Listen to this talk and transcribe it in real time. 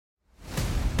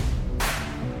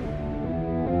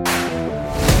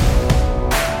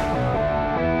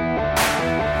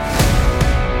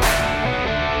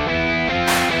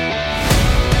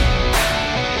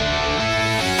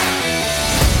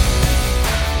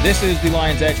This is the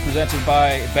Lions Edge presented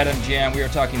by BetMGM. We are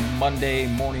talking Monday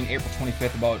morning, April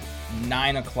 25th, about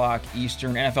 9 o'clock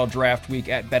Eastern, NFL Draft Week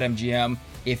at BetMGM.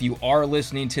 If you are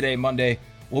listening today, Monday,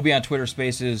 we'll be on Twitter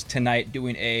Spaces tonight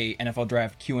doing a NFL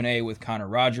Draft Q&A with Connor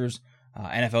Rogers,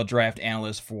 NFL Draft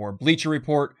Analyst for Bleacher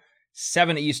Report,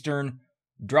 7 Eastern.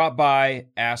 Drop by,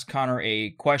 ask Connor a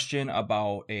question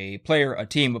about a player, a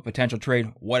team, a potential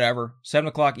trade, whatever. 7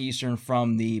 o'clock Eastern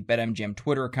from the BetMGM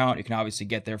Twitter account. You can obviously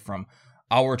get there from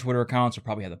our Twitter accounts. We'll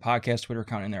probably have the podcast Twitter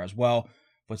account in there as well.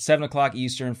 But 7 o'clock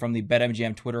Eastern from the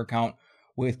BetMGM Twitter account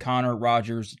with Connor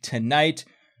Rogers tonight.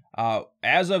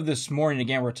 As of this morning,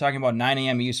 again, we're talking about 9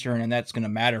 a.m. Eastern, and that's going to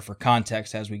matter for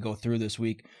context as we go through this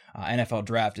week NFL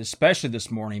Draft, especially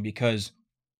this morning, because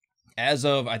as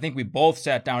of, I think we both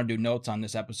sat down to do notes on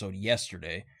this episode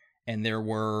yesterday, and there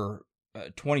were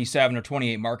 27 or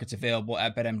 28 markets available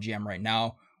at BetMGM right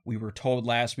now. We were told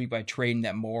last week by Trading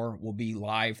that more will be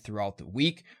live throughout the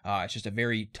week. It's just a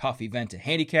very tough event to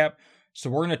handicap.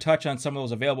 So we're going to touch on some of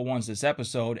those available ones this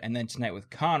episode. And then tonight with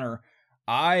Connor,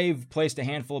 I've placed a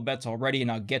handful of bets already,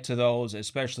 and I'll get to those,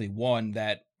 especially one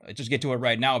that, just get to it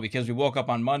right now because we woke up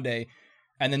on Monday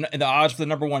and then the odds for the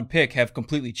number one pick have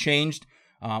completely changed.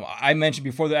 I mentioned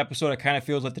before the episode, it kind of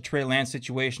feels like the Trey Lance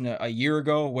situation a year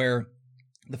ago where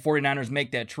the 49ers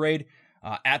make that trade.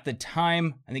 At the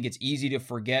time, I think it's easy to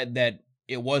forget that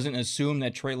it wasn't assumed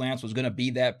that Trey Lance was going to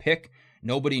be that pick.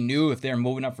 Nobody knew if they were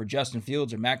moving up for Justin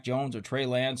Fields or Mac Jones or Trey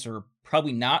Lance, or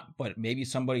probably not, but maybe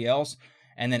somebody else.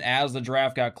 And then as the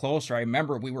draft got closer, I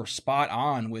remember we were spot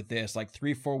on with this, like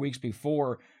 3-4 weeks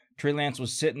before. Trey Lance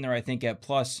was sitting there, I think, at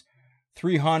plus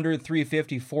 300,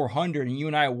 350, 400, and you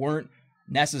and I weren't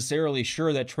necessarily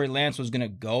sure that Trey Lance was going to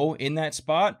go in that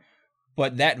spot.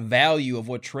 But that value of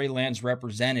what Trey Lance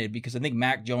represented, because I think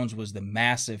Mac Jones was the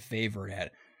massive favorite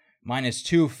at minus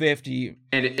 250.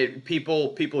 And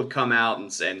people would come out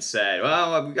and say,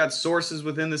 well, we've got sources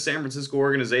within the San Francisco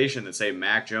organization that say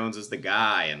Mac Jones is the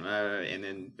guy. And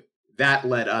then that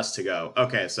led us to go,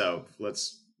 okay, so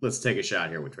let's take a shot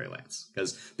here with Trey Lance.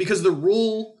 Because the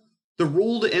rule to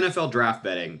NFL draft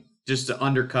betting, just to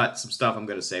undercut some stuff I'm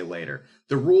going to say later,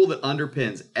 the rule that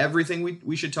underpins everything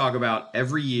we should talk about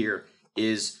every year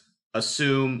is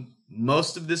assume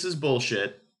most of this is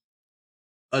bullshit,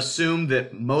 assume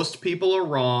that most people are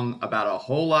wrong about a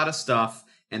whole lot of stuff,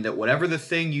 and that whatever the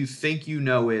thing you think you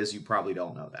know is, you probably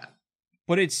don't know that.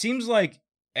 But it seems like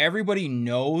everybody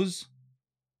knows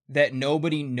that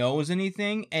nobody knows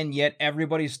anything, and yet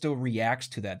everybody still reacts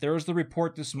to that. There was the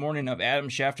report this morning of Adam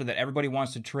Schefter that everybody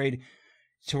wants to trade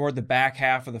toward the back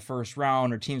half of the first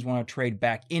round, or teams want to trade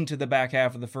back into the back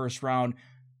half of the first round.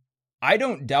 I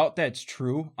don't doubt that's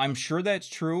true. I'm sure that's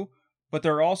true, but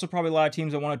there are also probably a lot of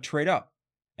teams that want to trade up,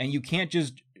 and you can't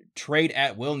just trade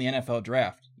at will in the NFL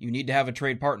draft. You need to have a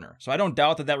trade partner. So I don't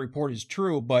doubt that report is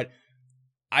true, but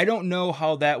I don't know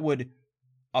how that would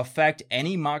affect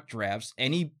any mock drafts,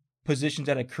 any positions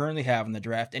that I currently have in the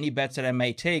draft, any bets that I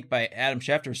may take by Adam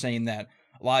Schefter saying that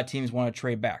a lot of teams want to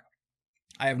trade back.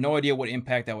 I have no idea what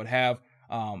impact that would have.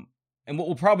 And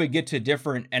we'll probably get to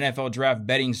different NFL draft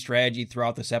betting strategy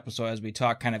throughout this episode as we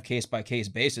talk kind of case-by-case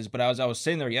basis. But as I was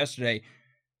sitting there yesterday,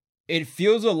 it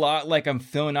feels a lot like I'm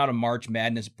filling out a March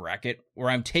Madness bracket where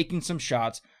I'm taking some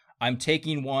shots. I'm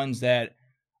taking ones that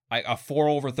a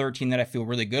 4/13 that I feel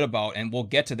really good about, and we'll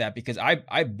get to that because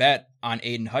I bet on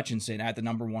Aiden Hutchinson at the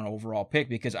number one overall pick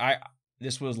because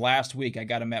this was last week. I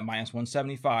got him at minus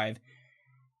 175.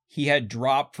 He had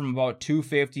dropped from about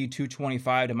 250,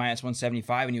 225 to minus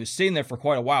 175, and he was sitting there for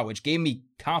quite a while, which gave me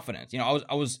confidence. You know,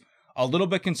 I was a little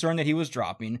bit concerned that he was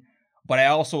dropping, but I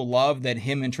also loved that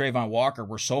him and Trayvon Walker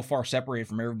were so far separated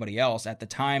from everybody else. At the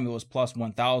time, it was plus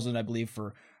 1,000, I believe,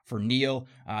 for Neal.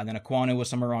 Then Aquanu was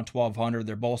somewhere around 1,200.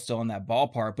 They're both still in that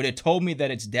ballpark, but it told me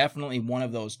that it's definitely one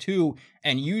of those two,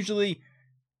 and usually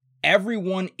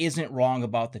everyone isn't wrong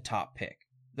about the top pick.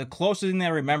 The closest thing that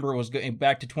I remember was going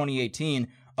back to 2018,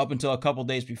 up until a couple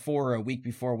days before, a week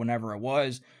before, whenever it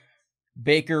was,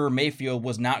 Baker Mayfield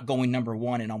was not going number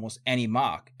one in almost any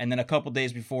mock. And then a couple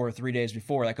days before, 3 days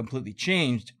before, that completely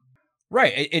changed.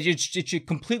 Right, it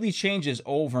completely changes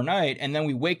overnight. And then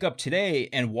we wake up today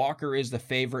and Walker is the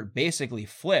favorite, basically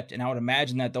flipped. And I would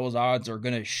imagine that those odds are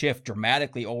going to shift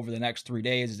dramatically over the next 3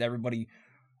 days as everybody...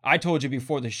 I told you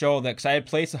before the show that because I had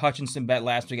placed the Hutchinson bet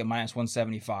last week at minus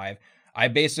 175, I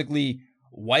basically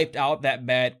wiped out that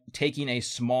bet, taking a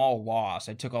small loss.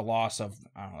 I took a loss of,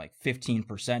 I don't know, like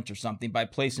 15% or something by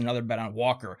placing another bet on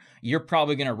Walker. You're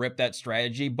probably going to rip that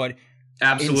strategy, but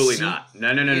absolutely not.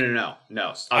 No.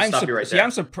 I'll stop you right there.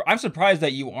 I'm surprised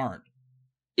that you aren't.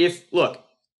 If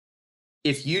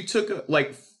you took,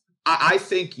 I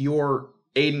think your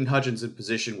Aiden Hutchinson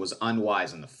position was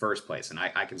unwise in the first place, and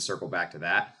I can circle back to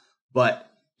that. But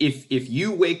if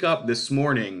you wake up this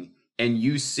morning and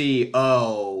you see,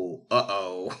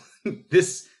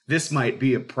 this might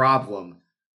be a problem,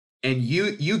 and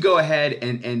you go ahead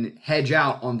and hedge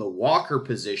out on the Walker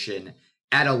position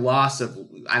at a loss of,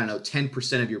 I don't know,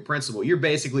 10% of your principal, you're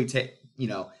basically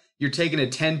you're taking a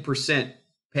 10%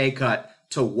 pay cut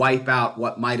to wipe out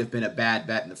what might have been a bad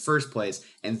bet in the first place.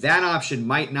 And that option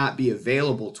might not be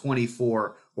available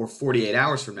 24 or 48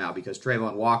 hours from now because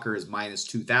Trayvon Walker is minus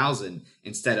 2,000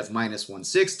 instead of minus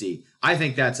 160. I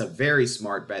think that's a very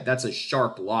smart bet. That's a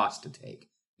sharp loss to take.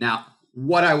 Now,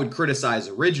 what I would criticize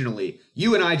originally,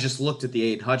 you and I just looked at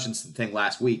the Aiden Hutchinson thing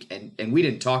last week, and we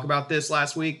didn't talk about this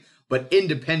last week, but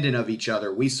independent of each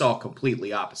other, we saw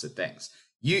completely opposite things.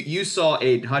 You saw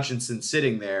Aiden Hutchinson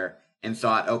sitting there and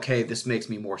thought, okay, this makes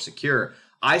me more secure.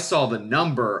 I saw the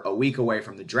number a week away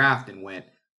from the draft and went,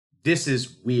 this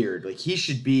is weird. Like, he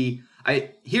should be.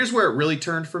 Here's where it really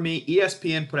turned for me.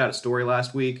 ESPN put out a story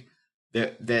last week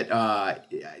that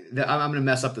I'm going to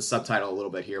mess up the subtitle a little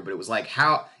bit here, but it was like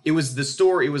it was the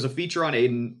story. It was a feature on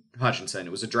Aiden Hutchinson.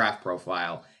 It was a draft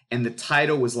profile, and the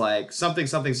title was like something.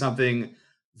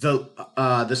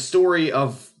 The story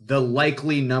of the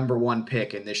likely number one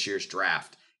pick in this year's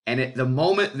draft. And at the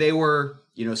moment they were,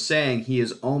 saying he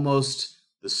is almost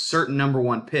the certain number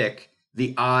one pick,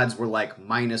 the odds were like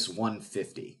minus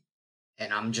 150.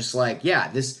 And I'm just like, yeah,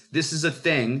 this is a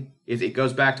thing. If it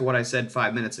goes back to what I said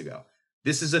 5 minutes ago,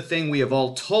 this is a thing we have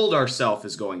all told ourselves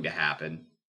is going to happen.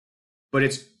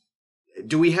 But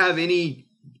do we have any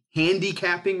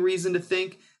handicapping reason to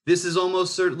think this is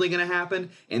almost certainly going to happen?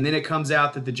 And then it comes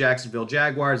out that the Jacksonville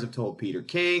Jaguars have told Peter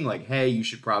King, like, hey, you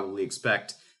should probably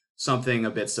expect something a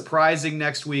bit surprising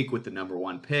next week with the number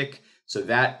one pick. So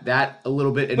that a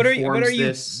little bit informs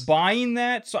this. But are you buying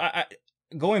that? So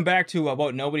going back to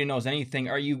about nobody knows anything,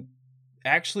 are you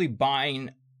actually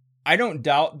buying? I don't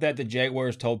doubt that the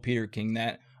Jaguars told Peter King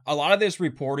that. A lot of this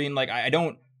reporting, like, I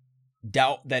don't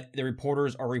doubt that the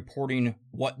reporters are reporting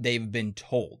what they've been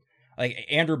told. Like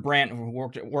Andrew Brandt, who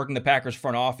worked in the Packers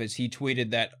front office, he tweeted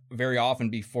that very often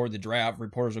before the draft,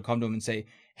 reporters would come to him and say,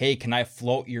 hey, can I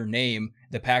float your name,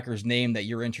 the Packers name that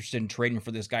you're interested in trading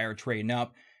for this guy or trading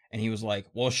up? And he was like,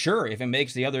 well, sure, if it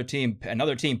makes another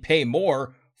team pay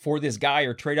more for this guy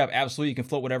or trade up, absolutely, you can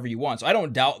float whatever you want. So I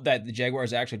don't doubt that the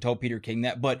Jaguars actually told Peter King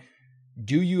that, but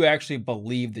do you actually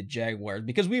believe the Jaguars?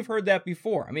 Because we've heard that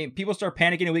before. I mean, people start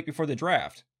panicking a week before the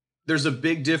draft. There's a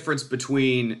big difference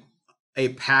between a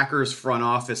Packers front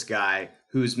office guy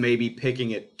who's maybe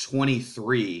picking at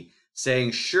 23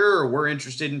 saying, sure, we're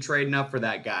interested in trading up for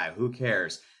that guy, who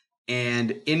cares,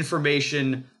 and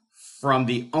information from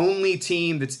the only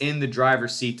team that's in the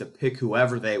driver's seat to pick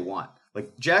whoever they want.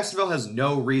 Like, Jacksonville has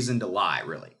no reason to lie,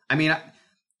 really. I mean,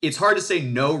 it's hard to say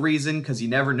no reason because you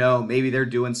never know. Maybe they're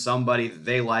doing somebody that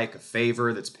they like a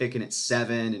favor that's picking at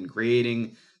 7 and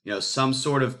creating, some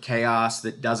sort of chaos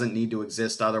that doesn't need to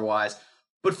exist otherwise.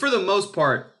 But for the most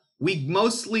part, we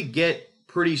mostly get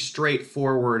pretty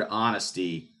straightforward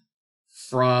honesty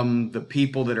from the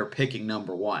people that are picking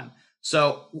number one.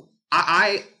 So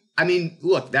I mean,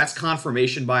 look, that's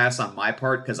confirmation bias on my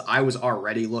part because I was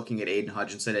already looking at Aiden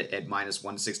Hutchinson at minus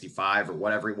 165 or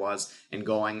whatever he was and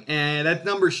going, that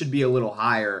number should be a little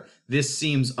higher. This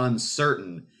seems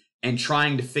uncertain, and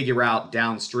trying to figure out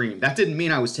downstream. That didn't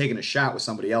mean I was taking a shot with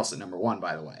somebody else at number one,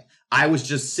 by the way. I was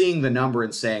just seeing the number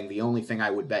and saying the only thing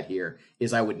I would bet here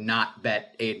is I would not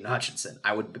bet Aiden Hutchinson.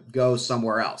 I would go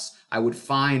somewhere else. I would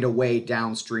find a way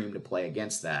downstream to play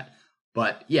against that.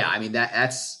 But yeah, I mean,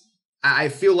 that's I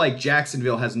feel like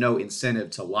Jacksonville has no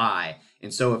incentive to lie.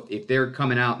 And so if they're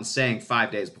coming out and saying 5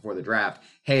 days before the draft,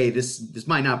 hey, this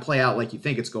might not play out like you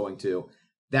think it's going to,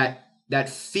 that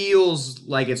feels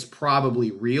like it's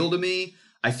probably real to me.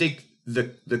 I think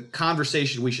the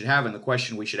conversation we should have and the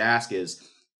question we should ask is,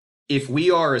 if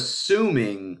we are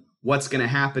assuming what's going to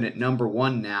happen at number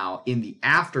one now in the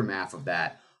aftermath of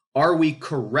that, are we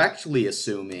correctly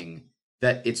assuming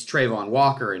that it's Trayvon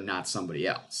Walker and not somebody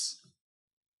else?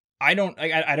 I don't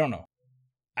know.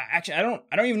 Actually, I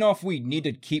don't even know if we need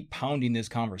to keep pounding this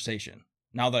conversation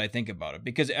now that I think about it,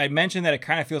 because I mentioned that it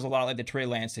kind of feels a lot like the Trey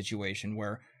Lance situation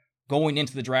where going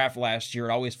into the draft last year,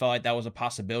 it always felt like that was a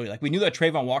possibility. Like, we knew that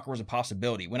Trayvon Walker was a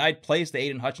possibility. When I placed the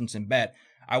Aiden Hutchinson bet,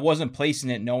 I wasn't placing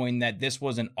it knowing that this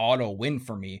was an auto win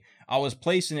for me. I was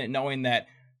placing it knowing that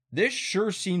this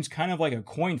sure seems kind of like a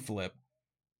coin flip.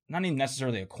 Not even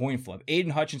necessarily a coin flip.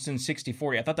 Aiden Hutchinson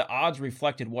 60-40. I thought the odds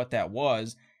reflected what that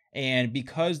was. And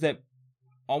because that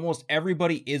almost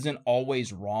everybody isn't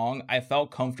always wrong, I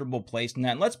felt comfortable placing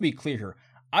that. And let's be clear here.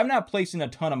 I'm not placing a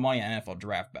ton of money on NFL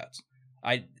draft bets.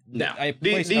 No, I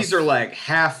these are like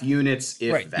half units,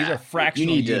 if right. that. These are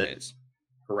fractional units.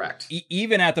 Correct.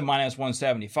 Even at the minus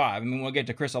 175. I mean, we'll get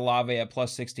to Chris Olave at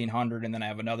plus 1,600, and then I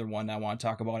have another one I want to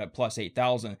talk about at plus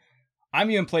 8,000. I'm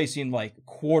even placing like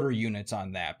quarter units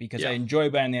on that because I enjoy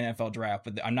betting the NFL draft,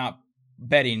 but I'm not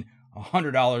betting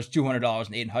 $100, $200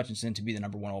 and Aiden Hutchinson to be the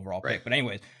number one overall pick. But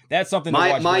anyways, that's something to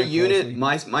watch my very unit,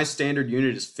 closely. my standard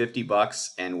unit is $50,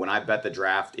 and when I bet the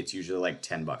draft, it's usually like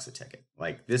 $10 a ticket.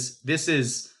 Like this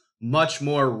is much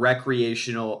more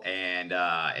recreational and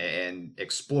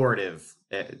explorative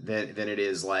than it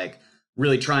is like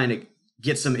really trying to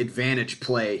get some advantage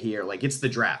play here. Like it's the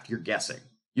draft, you're guessing.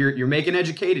 You're making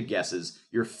educated guesses.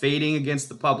 You're fading against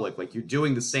the public. Like you're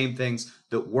doing the same things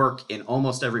that work in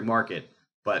almost every market,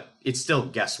 but it's still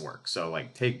guesswork. So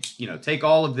like take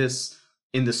all of this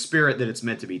in the spirit that it's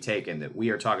meant to be taken, that we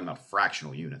are talking about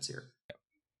fractional units here.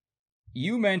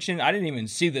 You mentioned, I didn't even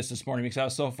see this morning because I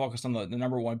was so focused on the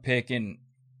number one pick in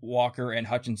Walker and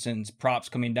Hutchinson's props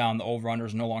coming down. The over-under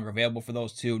is no longer available for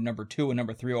those two. Number 2 and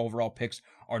number 3 overall picks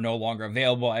are no longer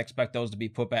available. I expect those to be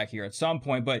put back here at some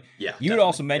point. But you had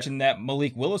also mentioned that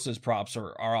Malik Willis's props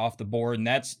are off the board, and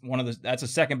that's a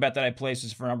second bet that I placed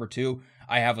is for number 2.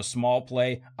 I have a small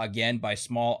play. Again, by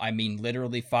small, I mean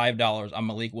literally $5 on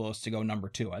Malik Willis to go number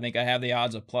 2. I think I have the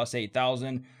odds of plus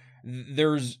 8,000.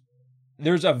 There's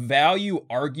a value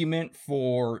argument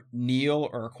for Neal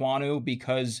or Kwanu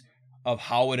because of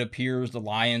how it appears the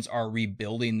Lions are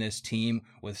rebuilding this team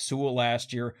with Sewell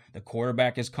last year. The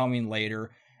quarterback is coming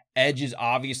later. Edge is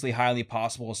obviously highly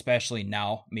possible, especially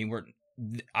now. I mean,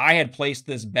 I had placed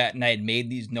this bet and I had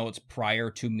made these notes prior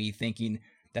to me thinking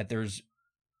that there's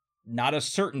not a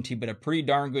certainty, but a pretty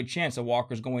darn good chance that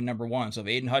Walker's going number 1. So if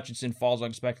Aiden Hutchinson falls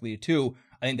unexpectedly to 2,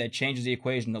 I think that changes the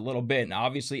equation a little bit. And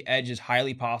obviously Edge is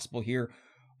highly possible here,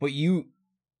 but you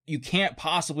can't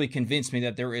possibly convince me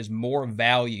that there is more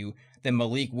value than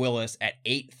Malik Willis at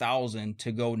 8,000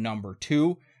 to go number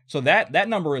 2. So that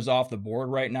number is off the board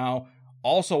right now.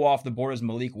 Also off the board is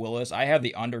Malik Willis. I have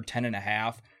the under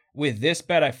 10.5. With this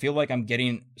bet, I feel like I'm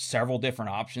getting several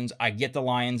different options. I get the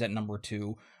Lions at number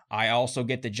 2. I also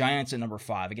get the Giants at number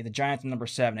 5. I get the Giants at number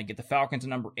 7. I get the Falcons at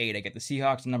number 8. I get the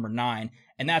Seahawks at number 9.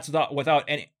 And that's without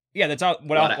any. Yeah, that's out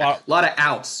without a lot of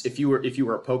outs. If you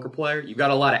were a poker player, you got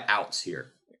a lot of outs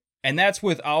here. And that's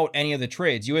without any of the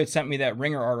trades. You had sent me that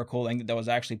Ringer article that was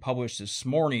actually published this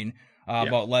morning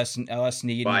about Les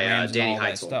Snead by and Rams Danny and all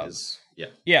that Heitzel. stuff.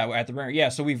 At the Ringer. Yeah,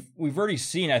 so we've already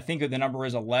seen. I think the number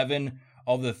is 11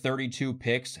 of the 32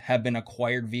 picks have been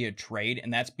acquired via trade,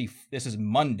 and this is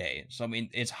Monday. So I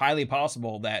mean, it's highly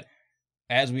possible that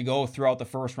as we go throughout the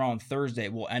first round Thursday,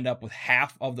 we'll end up with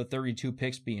half of the 32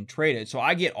 picks being traded. So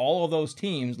I get all of those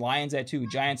teams: Lions at 2,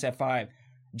 Giants at 5.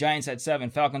 Giants at 7,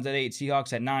 Falcons at 8,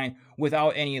 Seahawks at 9, without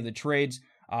any of the trades.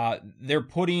 They're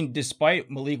putting, despite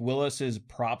Malik Willis's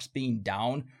props being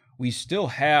down, we still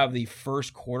have the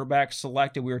first quarterback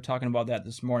selected. We were talking about that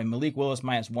this morning. Malik Willis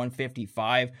minus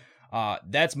 155.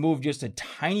 That's moved just a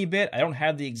tiny bit. I don't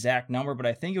have the exact number, but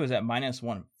I think it was at minus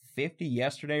 150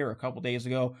 yesterday or a couple days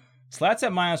ago. So that's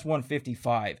at minus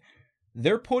 155.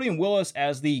 They're putting Willis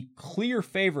as the clear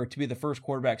favorite to be the first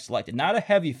quarterback selected. Not a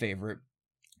heavy favorite.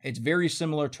 It's very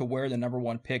similar to where the number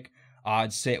 1 pick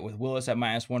odds sit, with Willis at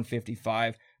minus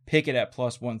 155, Pickett at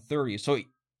plus 130. So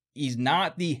he's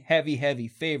not the heavy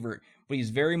favorite, but he's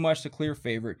very much the clear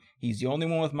favorite. He's the only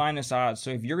one with minus odds.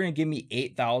 So if you're going to give me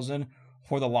 8,000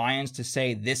 for the Lions to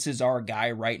say this is our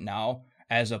guy right now,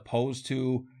 as opposed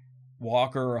to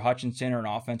Walker or Hutchinson or an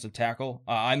offensive tackle,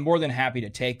 I'm more than happy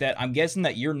to take that. I'm guessing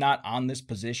that you're not on this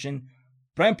position,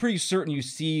 but I'm pretty certain you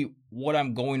see what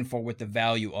I'm going for with the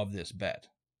value of this bet.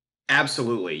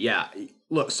 Absolutely, yeah.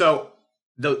 Look, so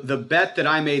the bet that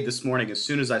I made this morning, as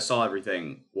soon as I saw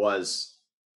everything, was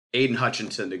Aiden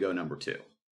Hutchinson to go number 2.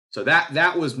 So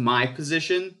that was my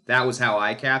position. That was how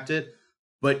I capped it.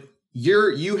 But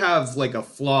you have like a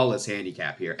flawless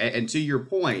handicap here. And to your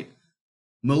point,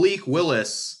 Malik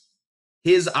Willis,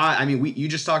 his odd. I mean, you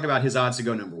just talked about his odds to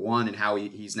go number 1 and how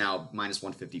he's now minus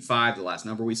 155, the last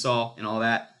number we saw, and all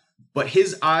that. But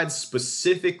his odds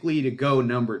specifically to go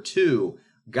number 2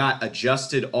 got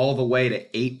adjusted all the way to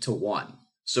 8-1.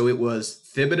 So it was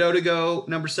Thibodeau to go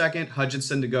number 2,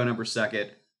 Hutchinson to go number 2,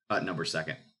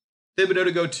 Thibodeau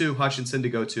to go 2, Hutchinson to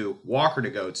go 2, Walker to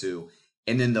go 2,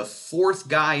 and then the 4th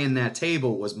guy in that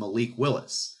table was Malik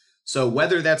Willis. So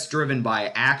whether that's driven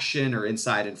by action or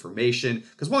inside information,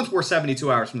 because once we're 72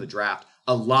 hours from the draft,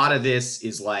 a lot of this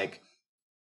is like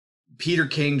Peter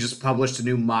King just published a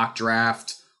new mock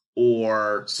draft,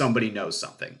 or somebody knows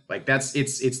something. Like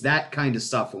it's that kind of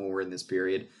stuff when we're in this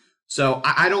period. So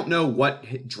I don't know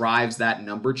what drives that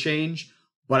number change,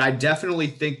 But I definitely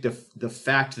think the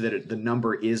fact that the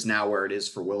number is now where it is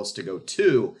for Willis to go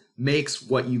 2 makes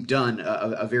what you've done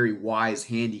a very wise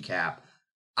handicap.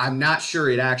 I'm not sure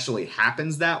it actually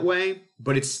happens that way,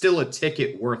 but it's still a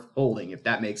ticket worth holding, if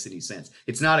that makes any sense.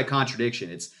 It's not a contradiction.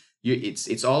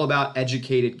 It's all about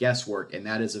educated guesswork, and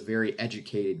that is a very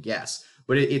educated guess.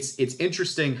 But it's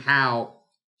interesting how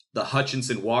the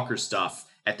Hutchinson Walker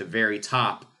stuff at the very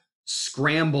top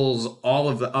scrambles all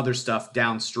of the other stuff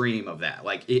downstream of that,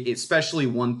 like especially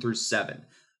 1 through 7.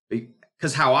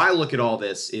 Because how I look at all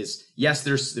this is, yes,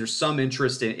 there's some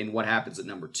interest in what happens at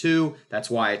number 2. That's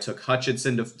why I took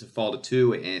Hutchinson to fall to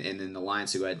 2, and then the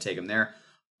Lions to go ahead and take him there.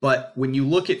 But when you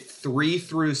look at 3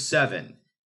 through 7,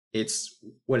 it's,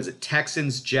 what is it,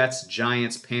 Texans, Jets,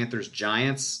 Giants, Panthers,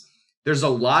 Giants. There's a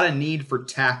lot of need for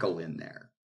tackle in there.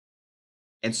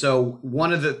 And so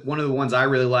one of the ones I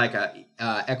really like,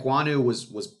 Ekwonu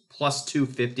was plus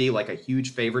 250, like a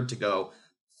huge favorite to go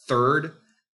 3rd.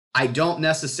 I don't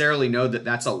necessarily know that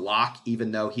that's a lock,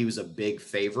 even though he was a big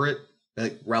favorite,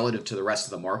 like, relative to the rest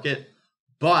of the market.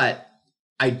 But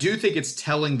I do think it's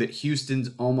telling that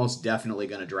Houston's almost definitely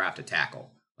going to draft a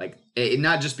tackle. Like,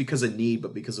 not just because of need,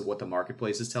 but because of what the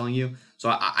marketplace is telling you.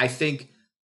 So I think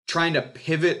trying to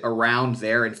pivot around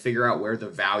there and figure out where the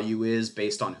value is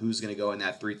based on who's going to go in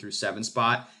that 3 through 7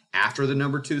 spot after the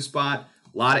number 2 spot,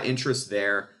 a lot of interest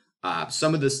there.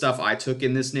 Some of the stuff I took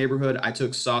in this neighborhood, I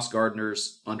took Sauce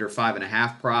Gardner's under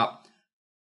 5.5 prop.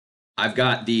 I've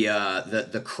got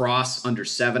the Cross under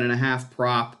 7.5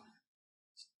 prop.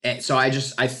 And so I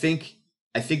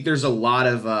think there's a lot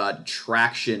of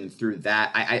traction through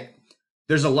that.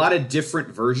 There's a lot of different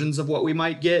versions of what we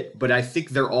might get, but I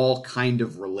think they're all kind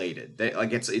of related.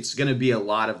 It's going to be a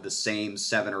lot of the same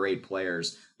 7 or 8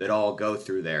 players that all go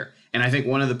through there. And I think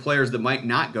one of the players that might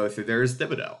not go through there is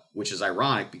Thibodeau, which is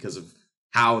ironic because of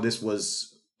how this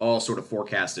was all sort of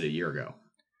forecasted a year ago.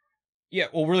 Yeah,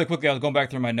 well, really quickly, I was going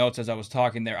back through my notes as I was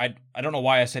talking there. I don't know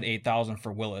why I said 8,000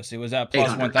 for Willis. It was at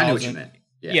plus 1,000. I knew what you meant.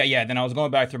 Yeah. Then I was going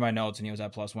back through my notes, and he was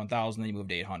at plus 1,000. Then he moved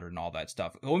to 800 and all that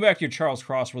stuff. Going back to your Charles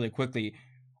Cross really quickly,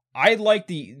 I like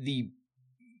the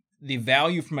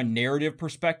value from a narrative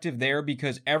perspective there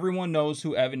because everyone knows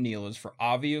who Evan Neal is for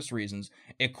obvious reasons.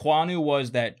 Ekwonu was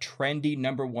that trendy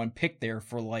number 1 pick there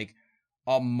for like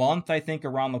a month, I think,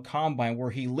 around the combine,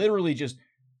 where he literally just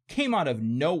came out of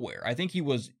nowhere. I think he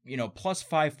was, plus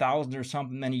 5,000 or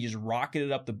something. Then he just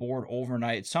rocketed up the board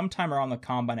overnight sometime around the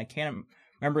combine. I can't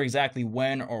remember exactly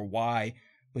when or why,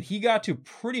 but he got to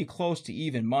pretty close to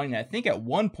even money. And I think at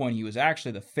one point he was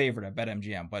actually the favorite at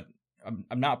BetMGM, but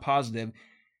I'm not positive.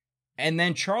 And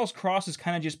then Charles Cross has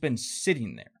kind of just been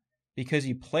sitting there because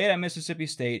he played at Mississippi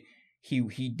State.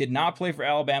 He did not play for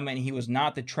Alabama, and he was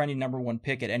not the trendy number 1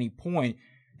 pick at any point.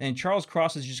 And Charles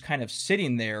Cross is just kind of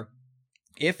sitting there.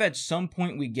 If at some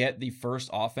point we get the first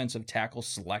offensive tackle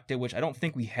selected, which I don't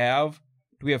think we have.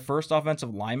 Do we have first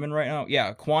offensive lineman right now?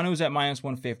 Yeah, Kwanu's at minus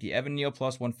 150, Evan Neal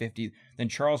plus 150, then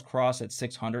Charles Cross at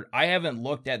 600. I haven't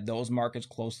looked at those markets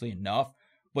closely enough,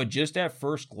 but just at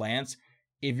first glance,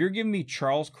 if you're giving me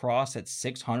Charles Cross at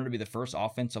 600 to be the first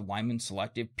offensive lineman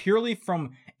selected, purely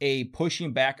from a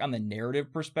pushing back on the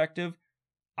narrative perspective,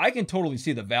 I can totally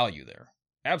see the value there.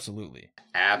 Absolutely.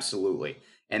 Absolutely.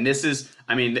 And this is,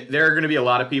 there are going to be a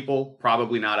lot of people,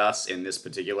 probably not us in this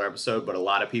particular episode, but a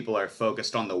lot of people are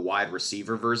focused on the wide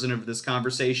receiver version of this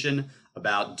conversation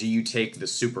about, do you take the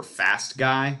super fast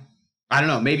guy? I don't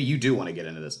know. Maybe you do want to get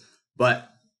into this, but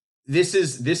this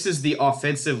is the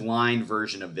offensive line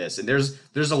version of this. And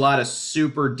there's a lot of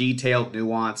super detailed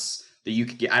nuance that you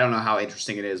could get. I don't know how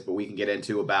interesting it is, but we can get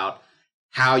into about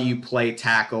how you play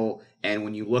tackle. And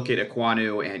when you look at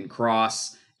Ekwonu and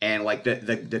Cross and like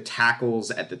the tackles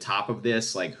at the top of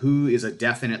this, like who is a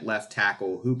definite left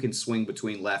tackle, who can swing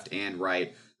between left and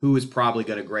right, who is probably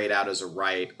going to grade out as a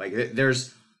right. Like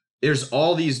there's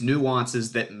all these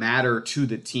nuances that matter to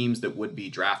the teams that would be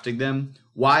drafting them.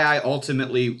 Why I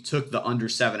ultimately took the under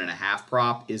 7.5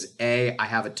 prop is I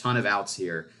have a ton of outs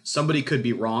here. Somebody could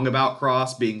be wrong about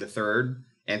Cross being the 3rd,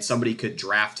 and somebody could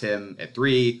draft him at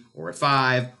 3 or at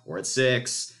 5 or at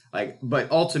 6. But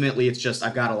ultimately it's just,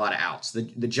 I've got a lot of outs.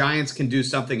 The Giants can do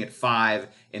something at 5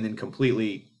 and then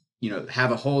completely,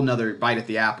 have a whole nother bite at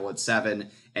the apple at 7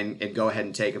 and go ahead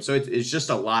and take him. So it's just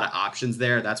a lot of options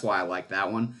there. That's why I like that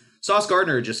one. Sauce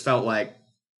Gardner just felt like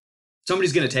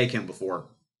somebody's going to take him before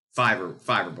 5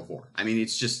 or before.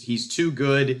 It's just, he's too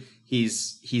good.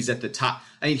 He's at the top.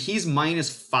 He's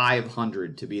minus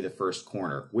 500 to be the first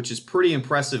corner, which is pretty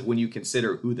impressive when you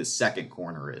consider who the second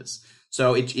corner is.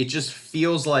 So it just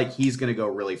feels like he's going to go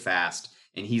really fast,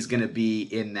 and he's going to be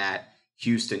in that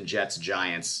Houston Jets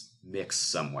Giants mix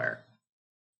somewhere.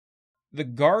 The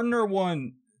Gardner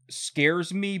one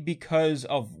scares me because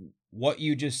of what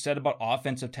you just said about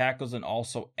offensive tackles and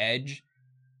also edge.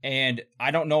 And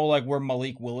I don't know like where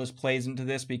Malik Willis plays into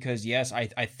this because yes, I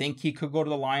think he could go to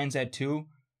the Lions at 2,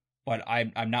 but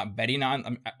I'm not betting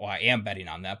on. Well, I am betting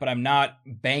on that, but I'm not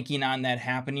banking on that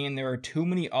happening. There are too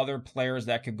many other players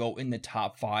that could go in the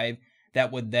top 5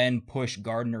 that would then push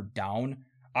Gardner down.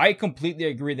 I completely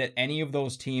agree that any of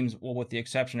those teams, well, with the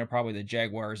exception of probably the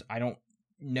Jaguars, I don't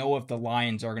know if the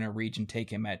Lions are going to reach and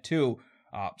take him at 2.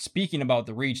 Speaking about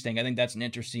the reach thing, I think that's an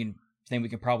interesting thing we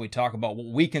can probably talk about.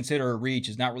 What we consider a reach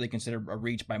is not really considered a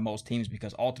reach by most teams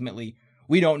because ultimately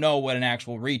we don't know what an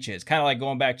actual reach is. Kind of like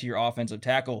going back to your offensive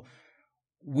tackle.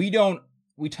 We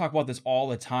talk about this all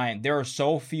the time. There are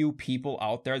so few people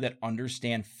out there that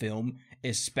understand film,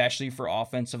 especially for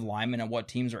offensive linemen and what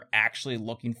teams are actually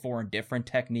looking for in different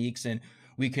techniques. And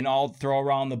we can all throw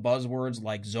around the buzzwords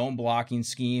like zone blocking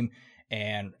scheme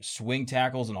and swing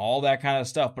tackles and all that kind of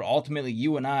stuff. But ultimately,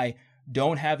 you and I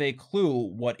don't have a clue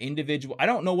what individual. I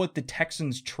don't know what the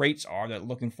Texans' traits are that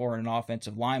looking for in an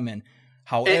offensive lineman.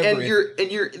 However,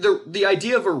 the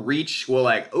idea of a reach, well,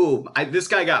 like, this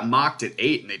guy got mocked at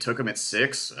 8 and they took him at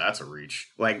 6. That's a reach.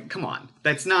 Like, come on,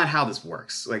 that's not how this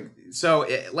works. Like, so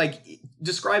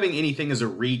describing anything as a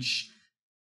reach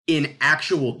in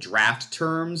actual draft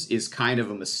terms is kind of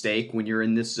a mistake when you're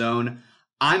in this zone.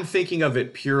 I'm thinking of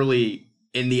it purely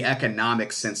in the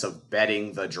economic sense of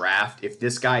betting the draft. If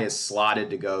this guy is slotted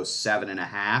to go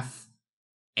 7.5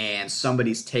 and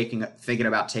somebody's thinking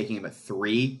about taking him at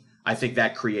 3, I think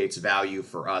that creates value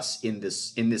for us in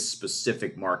this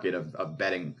specific market of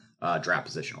betting draft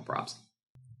positional props.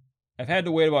 I've had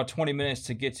to wait about 20 minutes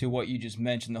to get to what you just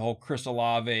mentioned, the whole Chris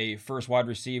Olave, first wide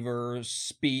receiver,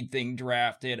 speed thing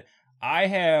drafted. I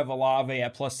have Olave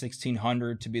at plus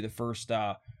 1,600 to be the first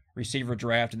receiver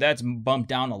drafted. That's bumped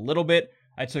down a little bit.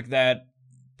 I took that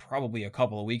probably a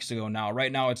couple of weeks ago now.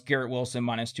 Right now it's Garrett Wilson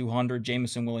minus 200,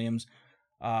 Jameson Williams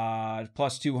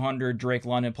plus 200, Drake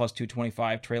London plus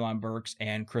 225, Treylon Burks,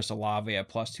 and Chris Olave at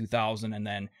plus 2,000. And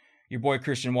then your boy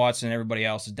Christian Watson and everybody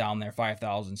else is down there,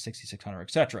 5,000, 6,600,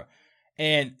 etc.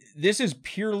 And this is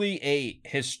purely a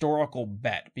historical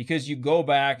bet because you go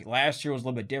back, last year was a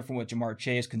little bit different with Jamar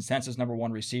Chase, consensus number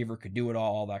 1 receiver, could do it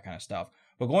all that kind of stuff.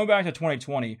 But going back to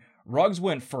 2020, Ruggs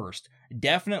went first.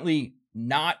 Definitely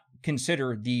not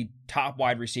considered the top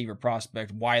wide receiver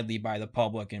prospect widely by the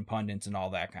public and pundits and all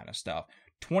that kind of stuff.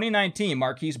 2019,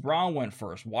 Marquise Brown went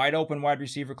first. Wide open wide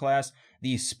receiver class.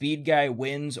 The speed guy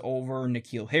wins over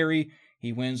N'Keal Harry.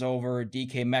 He wins over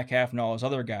DK Metcalf and all those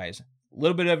other guys. A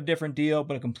little bit of a different deal,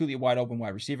 but a completely wide open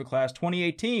wide receiver class.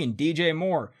 2018, DJ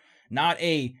Moore. Not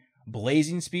a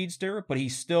blazing speedster, but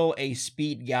he's still a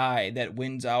speed guy that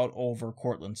wins out over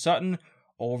Cortland Sutton,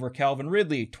 over Calvin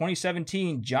Ridley.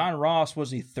 2017, John Ross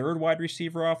was the 3rd wide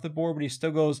receiver off the board, but he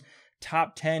still goes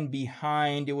top 10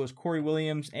 behind. It was Corey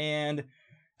Williams, and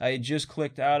I just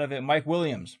clicked out of it, Mike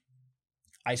Williams.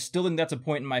 I still think that's a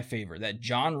point in my favor, that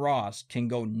John Ross can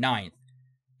go 9th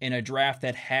in a draft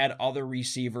that had other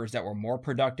receivers that were more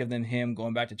productive than him.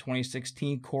 Going back to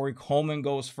 2016, Corey Coleman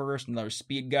goes first, another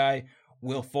speed guy.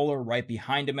 Will Fuller right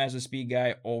behind him as a speed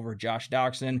guy over Josh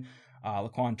Doxson.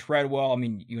 Laquan Treadwell, I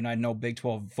mean, you and I know Big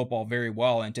 12 football very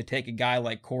well, and to take a guy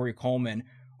like Corey Coleman,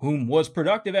 whom was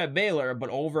productive at Baylor,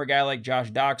 but over a guy like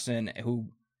Josh Doxson, who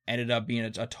ended up being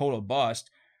a total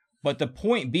bust. But the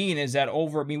point being is that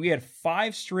we had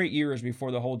 5 straight years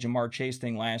before the whole Jamar Chase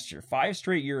thing last year. 5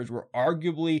 straight years where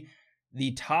arguably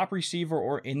the top receiver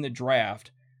or in the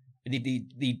draft,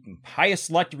 the highest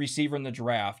selected receiver in the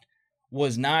draft,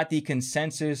 was not the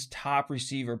consensus top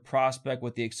receiver prospect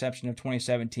with the exception of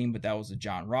 2017, but that was the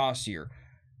John Ross year.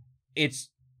 It's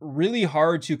really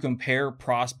hard to compare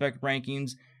prospect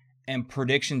rankings and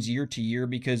predictions year to year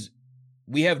because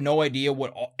we have no idea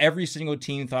what every single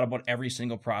team thought about every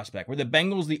single prospect. Were the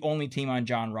Bengals the only team on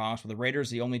John Ross? Were the Raiders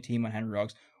the only team on Henry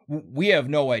Ruggs? We have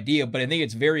no idea, but I think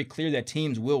it's very clear that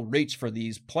teams will reach for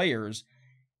these players.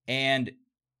 And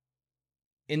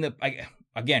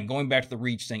again, going back to the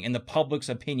reach thing, in the public's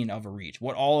opinion of a reach,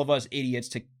 what all of us idiots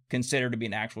to consider to be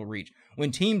an actual reach.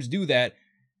 When teams do that,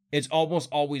 it's almost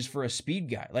always for a speed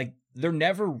guy. Like, they're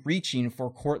never reaching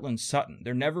for Cortland Sutton.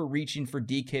 They're never reaching for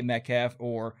DK Metcalf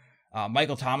or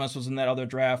Michael Thomas was in that other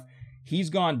draft. He's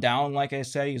gone down, like I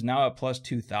said. He's now at plus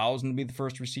 2,000 to be the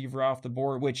first receiver off the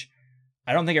board, which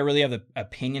I don't think I really have an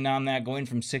opinion on that. Going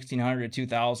from 1,600 to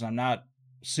 2,000, I'm not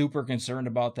super concerned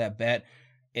about that bet.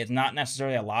 It's not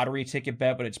necessarily a lottery ticket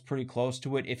bet, but it's pretty close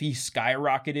to it. If he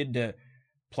skyrocketed to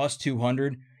plus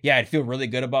 200, yeah, I'd feel really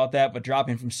good about that. But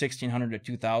dropping from 1,600 to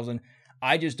 2,000,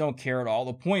 I just don't care at all.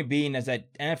 The point being is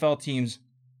that NFL teams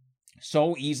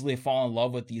so easily fall in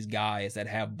love with these guys that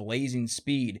have blazing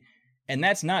speed. And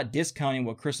that's not discounting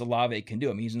what Chris Olave can do.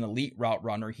 I mean, he's an elite route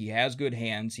runner. He has good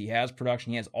hands. He has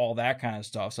production. He has all that kind of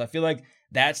stuff. So I feel like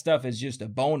that stuff is just a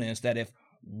bonus that if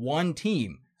one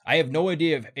team, I have no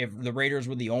idea if the Raiders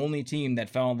were the only team that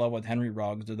fell in love with Henry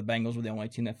Ruggs or the Bengals were the only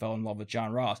team that fell in love with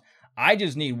John Ross. I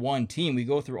just need one team. We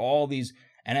go through all these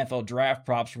NFL draft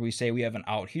props where we say we have an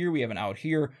out here, we have an out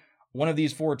here. One of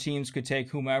these 4 teams could take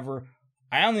whomever.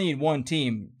 I only need one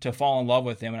team to fall in love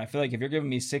with him, and I feel like if you're giving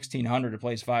me $1,600 to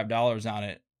place $5 on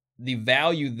it, the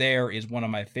value there is one of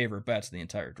my favorite bets in the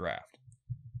entire draft.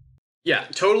 Yeah,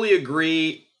 totally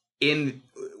agree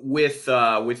with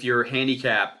your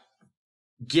handicap,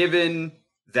 given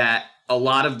that a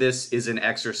lot of this is an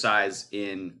exercise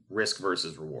in risk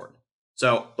versus reward.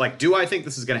 So, like, do I think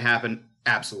this is going to happen?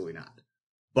 Absolutely not.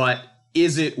 But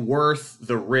is it worth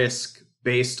the risk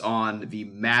based on the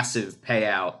massive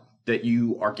payout that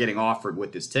you are getting offered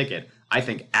with this ticket? I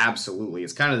think absolutely.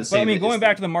 It's kind of the same. But I mean, going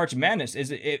back to the March Madness,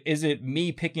 is it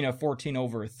me picking a 14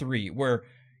 over a 3 where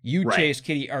you, right, Chase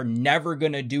Kitty, are never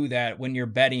going to do that when you're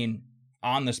betting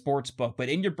on the sports book, but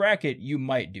in your bracket, you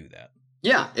might do that.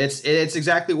 Yeah, it's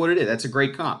exactly what it is. That's a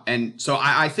great comp. And so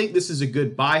I think this is a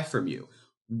good buy from you.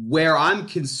 Where I'm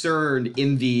concerned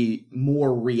in the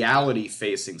more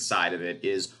reality-facing side of it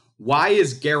is, why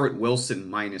is Garrett Wilson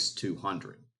minus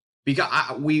 200?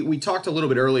 Because we talked a little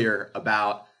bit earlier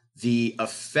about the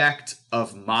effect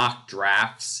of mock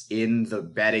drafts in the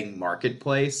betting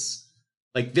marketplace.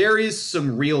 Like, there is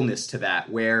some realness to that,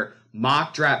 where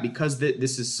mock draft, because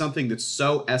this is something that's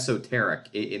so esoteric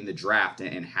in the draft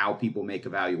and how people make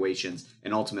evaluations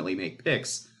and ultimately make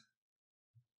picks,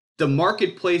 the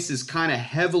marketplace is kind of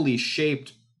heavily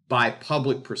shaped by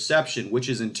public perception, which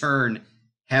is in turn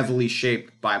heavily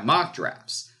shaped by mock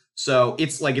drafts. So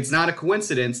it's not a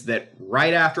coincidence that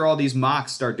right after all these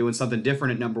mocks start doing something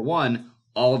different at number 1,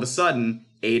 all of a sudden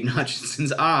Aiden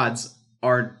Hutchinson's odds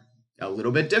are a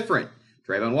little bit different.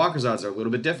 Trayvon Walker's odds are a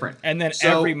little bit different. And then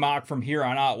every mock from here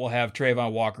on out will have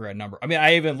Trayvon Walker at number. I mean,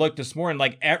 I even looked this morning,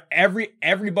 like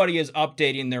everybody is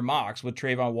updating their mocks with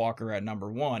Trayvon Walker at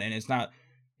number 1. And it's not,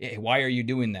 hey, why are you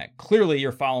doing that? Clearly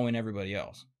you're following everybody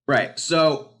else. Right.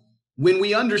 So when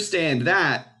we understand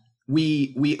that,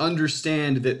 we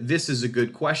understand that this is a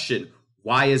good question.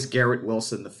 Why is Garrett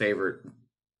Wilson the favorite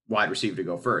wide receiver to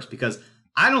go first? Because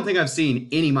I don't think I've seen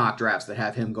any mock drafts that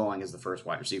have him going as the first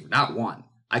wide receiver. Not one.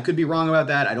 I could be wrong about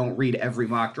that. I don't read every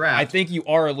mock draft. I think you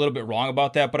are a little bit wrong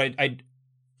about that, but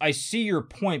I see your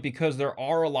point, because there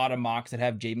are a lot of mocks that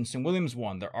have Jameson Williams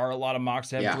 1. There are a lot of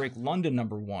mocks that have Drake London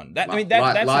number 1. That's a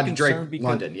concern. Drake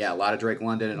London. Yeah, a lot of Drake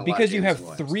London. And because you have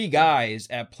Williams. 3 guys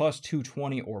at plus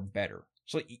 220 or better.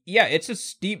 So, yeah, it's a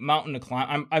steep mountain to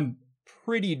climb. I'm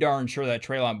pretty darn sure that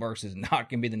Treylon Burks is not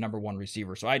going to be the number 1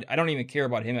 receiver. So I don't even care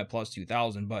about him at plus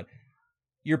 2,000. But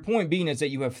your point being is that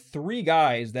you have 3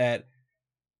 guys that,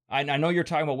 I know you're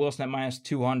talking about Wilson at minus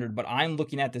 200, but I'm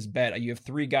looking at this bet. You have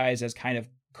 3 guys as kind of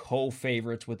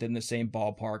co-favorites within the same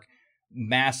ballpark,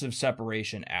 massive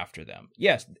separation after them.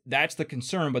 Yes, that's the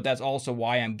concern, but that's also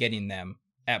why I'm getting them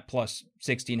at plus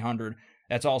 1,600.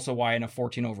 That's also why in a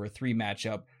 14 over 3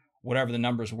 matchup, whatever the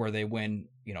numbers were, they win,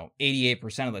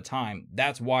 88% of the time.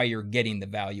 That's why you're getting the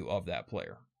value of that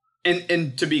player.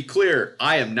 And to be clear,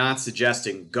 I am not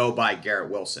suggesting go buy Garrett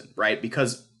Wilson, right?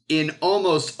 Because in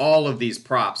almost all of these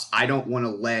props, I don't want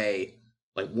to lay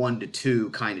like 1 to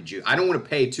 2 kind of juice. I don't want to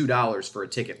pay $2 for a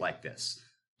ticket like this.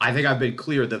 I think I've been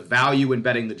clear. The value in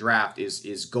betting the draft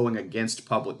is going against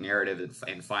public narrative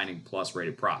and finding plus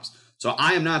rated props. So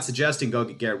I am not suggesting go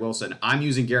get Garrett Wilson. I'm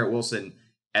using Garrett Wilson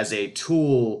as a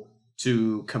tool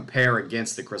to compare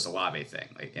against the Chris Olave thing.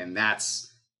 And that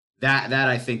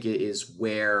I think is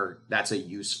where that's a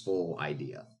useful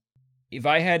idea. If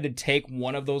I had to take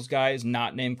one of those guys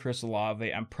not named Chris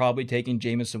Olave, I'm probably taking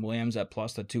Jameson Williams at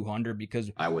plus the 200, because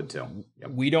I would too.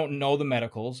 Yep. We don't know the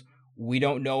medicals. We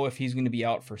don't know if he's going to be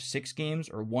out for 6 games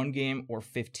or 1 game or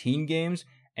 15 games.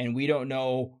 And we don't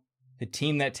know the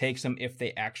team that takes him if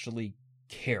they actually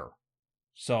care.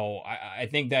 So I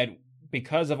think that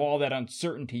because of all that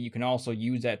uncertainty, you can also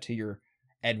use that to your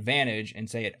advantage and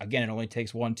say, it only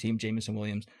takes one team, Jameson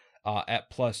Williams, at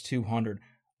plus 200.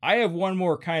 I have one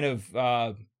more kind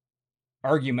of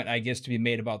argument, I guess, to be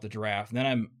made about the draft. And then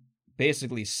I'm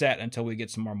basically set until we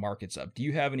get some more markets up. Do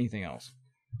you have anything else?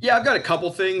 Yeah, I've got a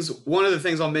couple things. One of the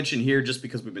things I'll mention here, just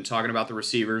because we've been talking about the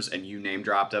receivers and you name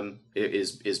dropped them,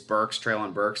 is Burks,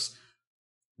 Treylon Burks.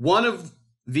 One of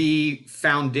the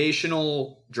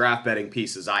foundational draft betting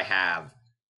pieces I have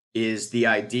is the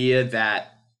idea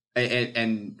that,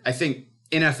 and I think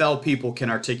NFL people can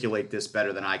articulate this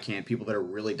better than I can, people that are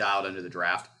really dialed into the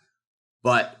draft.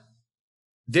 but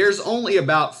there's only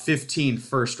about 15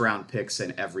 first round picks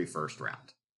in every first round.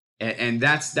 And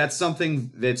that's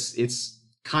something it's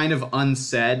kind of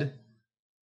unsaid,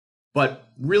 but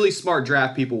really smart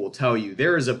draft people will tell you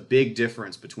there is a big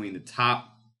difference between the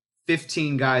top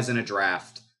 15 guys in a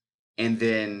draft and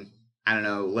then, I don't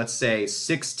know, let's say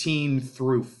 16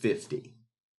 through 50.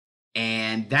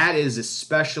 And that is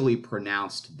especially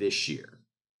pronounced this year.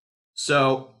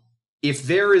 So if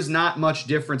there is not much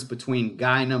difference between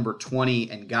guy number 20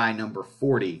 and guy number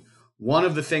 40, one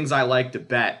of the things I like to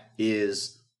bet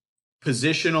is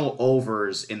positional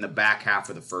overs in the back half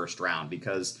of the first round,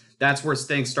 because that's where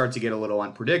things start to get a little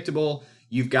unpredictable.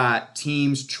 You've got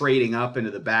teams trading up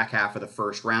into the back half of the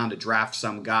first round to draft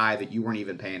some guy that you weren't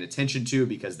even paying attention to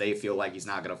because they feel like he's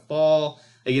not going to fall.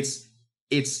 Like it's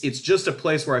just a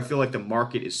place where I feel like the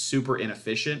market is super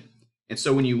inefficient. And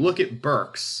so when you look at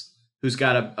Burks, who's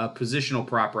got a positional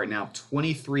prop right now,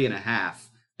 23.5,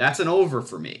 that's an over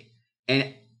for me.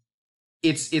 And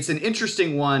it's an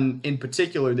interesting one in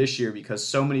particular this year because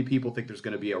so many people think there's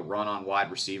going to be a run on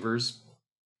wide receivers.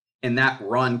 And that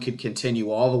run could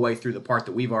continue all the way through the part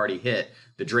that we've already hit,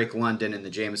 the Drake London and the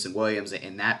Jameson Williams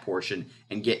in that portion,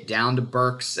 and get down to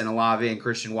Burks and Olave and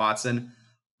Christian Watson.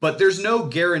 But there's no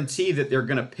guarantee that they're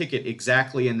going to pick it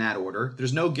exactly in that order.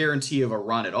 There's no guarantee of a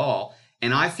run at all.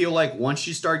 And I feel like once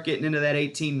you start getting into that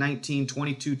 18, 19,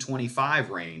 22, 25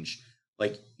 range,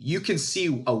 like you can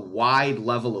see a wide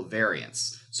level of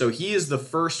variance. So he is the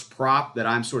first prop that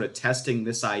I'm sort of testing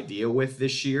this idea with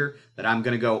this year that I'm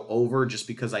going to go over just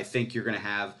because I think you're going to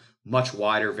have much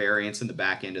wider variance in the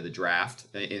back end of the draft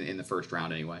in the first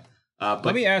round anyway. But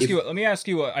let me ask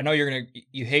you. I know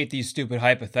you hate these stupid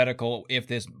hypothetical if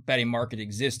this betting market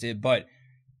existed, but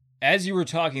as you were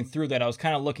talking through that, I was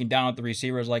kind of looking down at the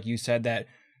receivers, like you said, that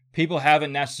people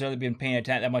haven't necessarily been paying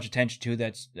that much attention to.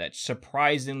 That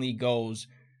surprisingly goes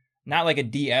not like a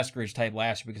D. Eskridge type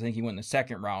last year because I think he went in the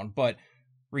second round, but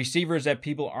receivers that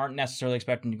people aren't necessarily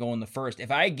expecting to go in the first. If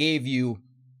I gave you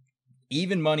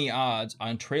even money odds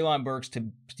on Treylon Burks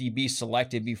to be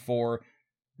selected before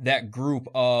that group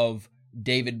of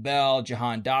David Bell,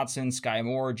 Jahan Dotson, Sky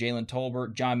Moore, Jalen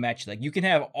Tolbert, John Mechie, like you can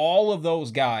have all of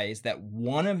those guys that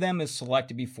one of them is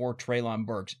selected before Treylon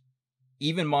Burks,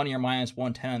 even money or minus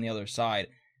 110 on the other side.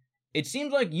 It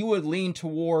seems like you would lean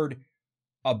toward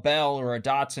a Bell or a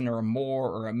Dotson or a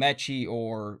Moore or a Mechie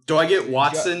or... Do I get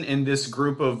Watson in this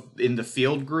group in the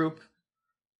field group?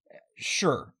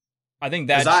 Sure. I think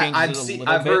that changes it a little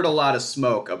bit. I've heard a lot of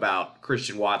smoke about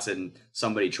Christian Watson,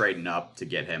 somebody trading up to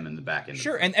get him in the back end.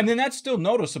 Sure, and then that's still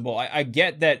noticeable. I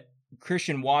get that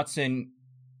Christian Watson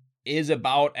is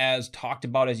about as talked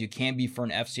about as you can be for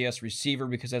an FCS receiver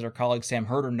because, as our colleague Sam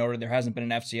Herder noted, there hasn't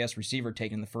been an FCS receiver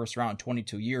taken in the first round in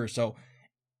 22 years. So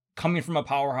coming from a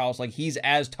powerhouse, like he's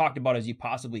as talked about as you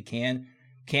possibly can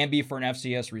be for an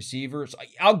FCS receiver. So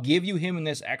I'll give you him in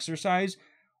this exercise,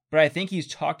 but I think he's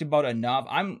talked about enough.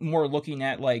 I'm more looking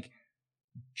at like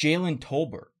Jalen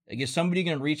Tolbert. Like, is somebody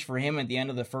going to reach for him at the end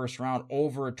of the first round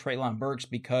over Treylon Burks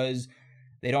because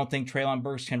they don't think Treylon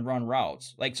Burks can run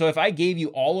routes? Like, so if I gave you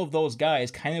all of those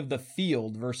guys, kind of the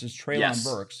field versus Treylon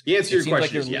Burks, the answer to your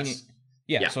question is yes.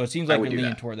 Yeah, so it seems like you're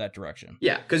leaning toward that direction.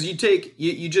 Yeah, because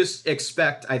you just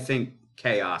expect, I think,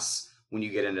 chaos when you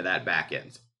get into that back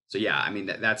end. So yeah, I mean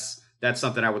that's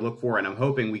something I would look for, and I'm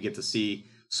hoping we get to see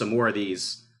some more of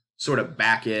these sort of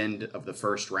back end of the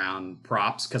first round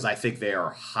props because I think they are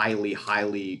highly,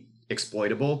 highly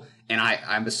exploitable, and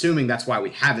I'm assuming that's why we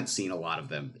haven't seen a lot of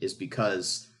them is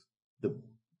because the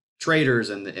traders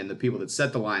and the people that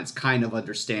set the lines kind of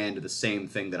understand the same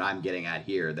thing that I'm getting at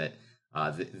here, that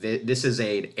this is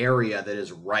an area that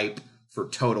is ripe for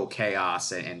total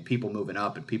chaos and people moving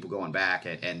up and people going back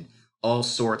and all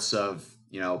sorts of,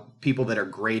 people that are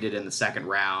graded in the second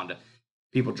round,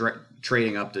 people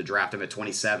trading up to draft them at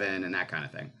 27 and that kind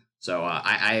of thing. So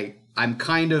I'm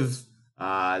kind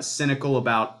of cynical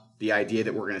about the idea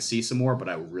that we're going to see some more, but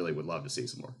I really would love to see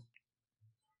some more.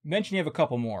 You mentioned you have a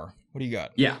couple more. What do you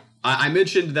got? Yeah, I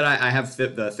mentioned that I have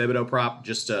the Thibodeau prop.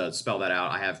 Just to spell that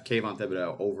out, I have Kayvon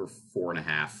Thibodeau over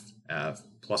 4.5,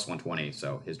 plus 120.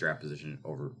 So his draft position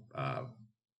over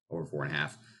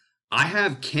 4.5. I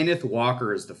have Kenneth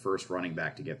Walker as the first running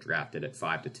back to get drafted at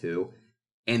 5-2,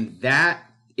 and that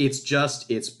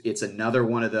it's another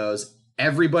one of those.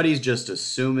 Everybody's just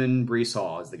assuming Breece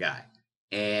Hall is the guy,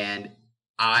 and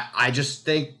I just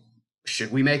think,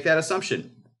 should we make that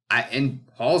assumption? And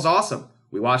Hall's awesome.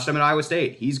 We watched him at Iowa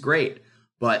State. He's great.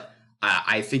 But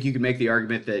I think you can make the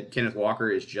argument that Kenneth Walker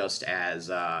is just as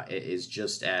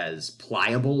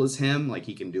pliable as him. Like I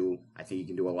think he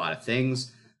can do a lot of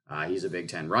things. He's a Big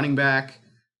Ten running back.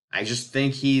 I just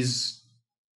think he's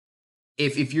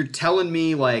if you're telling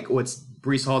me like, what's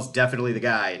Breece Hall's definitely the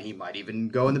guy, and he might even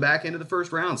go in the back end of the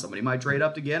first round. Somebody might trade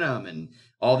up to get him, and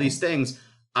all these things.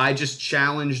 I just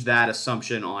challenge that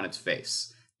assumption on its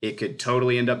face. It could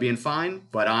totally end up being fine,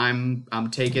 but I'm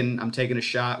taking a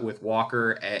shot with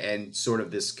Walker and sort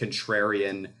of this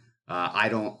contrarian.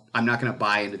 I'm not going to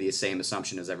buy into the same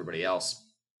assumption as everybody else.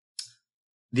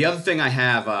 The other thing I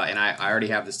have, and I already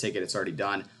have this ticket, it's already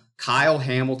done. Kyle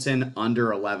Hamilton under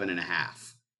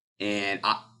 11.5. And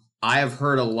I have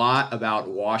heard a lot about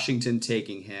Washington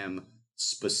taking him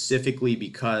specifically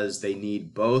because they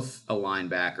need both a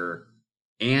linebacker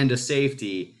and a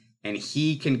safety, and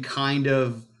he can kind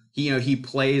of, he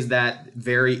plays that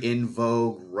very in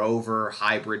vogue rover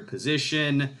hybrid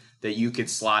position that you could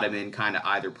slot him in kind of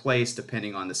either place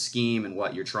depending on the scheme and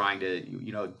what you're trying to,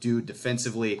 do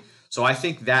defensively. So I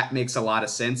think that makes a lot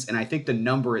of sense, and I think the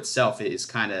number itself is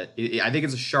I think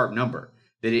it's a sharp number.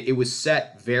 That it was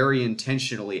set very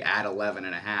intentionally at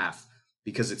 11.5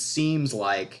 because it seems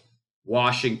like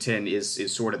Washington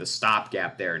is sort of the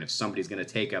stopgap there, and if somebody's going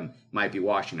to take him, it might be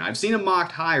Washington. I've seen him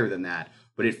mocked higher than that,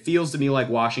 but it feels to me like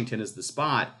Washington is the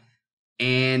spot.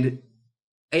 And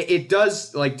it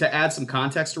does, like, to add some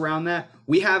context around that,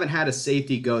 we haven't had a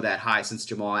safety go that high since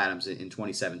Jamal Adams in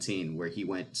 2017, where he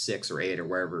went 6 or 8 or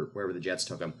wherever the Jets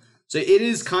took him. So it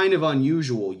is kind of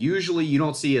unusual. Usually you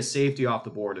don't see a safety off the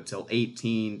board until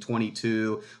 18,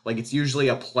 22. Like, it's usually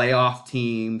a playoff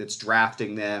team that's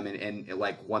drafting them and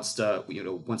like wants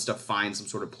to find some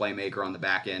sort of playmaker on the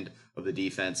back end of the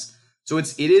defense. So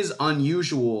it is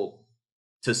unusual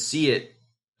to see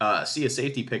a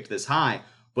safety picked this high,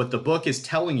 but the book is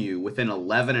telling you within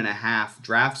 11.5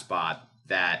 draft spot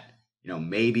that,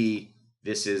 maybe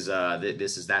this is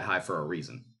that high for a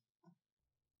reason.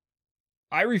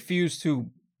 I refuse to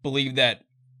believe that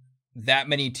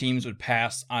many teams would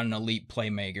pass on an elite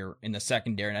playmaker in the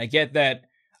secondary. And I get that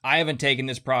I haven't taken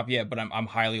this prop yet, but I'm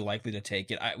highly likely to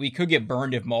take it. We could get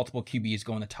burned if multiple QBs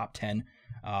go in the top 10.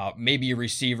 Maybe a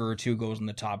receiver or two goes in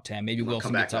the top 10. Maybe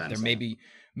Wilson gets up there.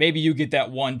 Maybe you get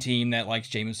that one team that likes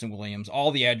Jameson Williams.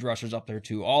 All the edge rushers up there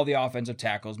too. All the offensive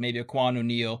tackles. Maybe Quan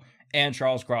O'Neal and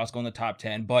Charles Cross go in the top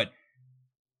 10. But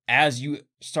as you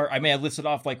start, I listed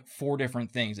off like 4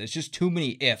 different things. It's just too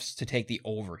many ifs to take the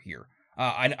over here.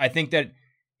 I think that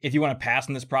if you want to pass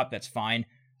on this prop, that's fine.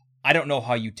 I don't know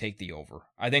how you take the over.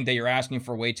 I think that you're asking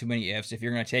for way too many ifs. If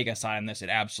you're going to take a side on this, it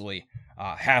absolutely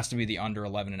has to be the under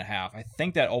 11.5. I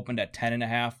think that opened at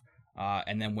 10.5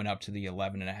 and then went up to the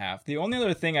 11.5. The only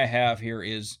other thing I have here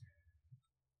is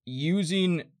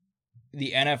using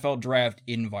the NFL draft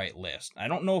invite list. I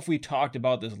don't know if we talked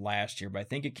about this last year, but I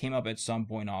think it came up at some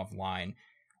point offline.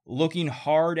 Looking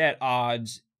hard at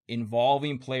odds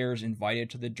involving players invited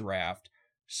to the draft,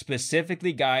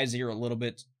 specifically guys that you're a little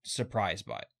bit surprised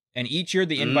by. And each year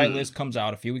the invite list comes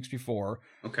out a few weeks before.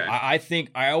 Okay.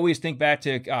 I always think back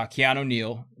to Keanu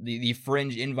Neal, the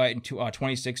fringe invite in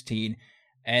 2016.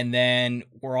 And then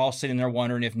we're all sitting there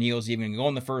wondering if Neal's even going to go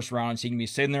in the first round. So he can be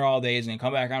sitting there all day and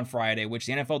come back on Friday, which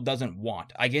the NFL doesn't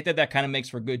want. I get that kind of makes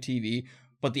for good TV,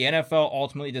 but the NFL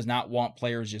ultimately does not want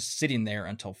players just sitting there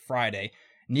until Friday.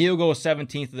 Neal goes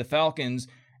 17th to the Falcons.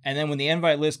 And then when the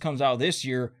invite list comes out this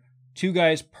year, 2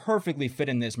 guys perfectly fit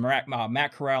in this,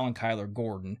 Matt Corral and Kyler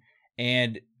Gordon.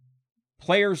 And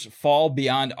players fall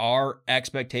beyond our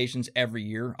expectations every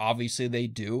year. Obviously they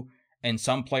do. And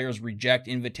some players reject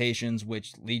invitations,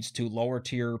 which leads to lower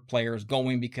tier players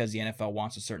going because the NFL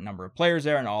wants a certain number of players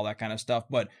there and all that kind of stuff.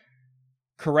 But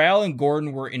Corral and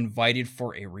Gordon were invited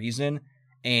for a reason.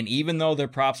 And even though their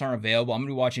props aren't available, I'm going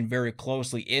to be watching very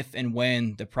closely if and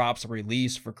when the props are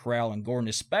released for Corral and Gordon,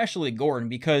 especially Gordon,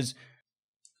 because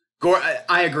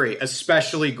I agree,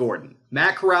 especially Gordon.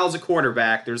 Matt Corral's a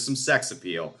quarterback. There's some sex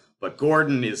appeal, but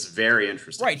Gordon is very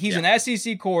interesting. Right, he's an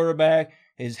SEC quarterback.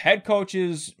 His head coach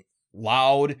is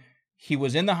loud. He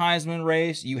was in the Heisman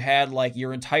race. You had like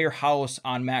your entire house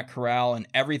on Matt Corral and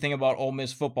everything about Ole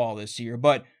Miss football this year.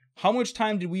 But how much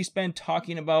time did we spend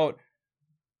talking about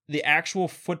the actual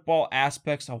football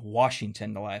aspects of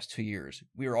Washington the last 2 years?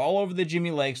 We were all over the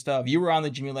Jimmy Lake stuff. You were on the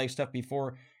Jimmy Lake stuff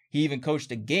before he even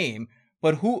coached a game.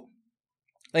 But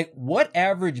what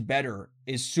average bettor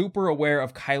is super aware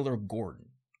of Kyler Gordon?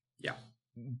 Yeah.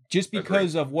 Just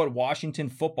because of what Washington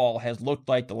football has looked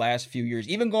like the last few years,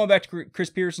 even going back to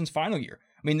Chris Peterson's final year.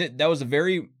 I mean, that was a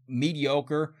very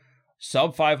mediocre,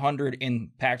 sub 500 in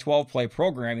Pac-12 play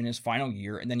program in his final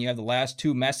year. And then you have the last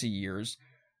 2 messy years.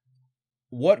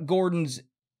 What Gordon's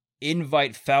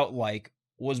invite felt like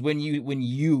was when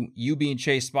you being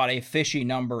Chase spot a fishy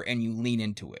number and you lean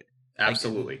into it.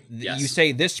 Absolutely. Yes. You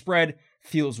say this spread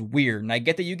feels weird. And I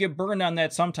get that you get burned on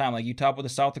that sometime. Like you talked with the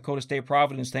South Dakota State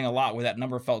Providence thing a lot, where that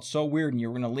number felt so weird and you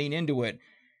were going to lean into it.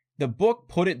 The book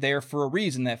put it there for a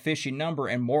reason, that fishy number,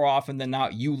 and more often than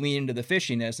not, you lean into the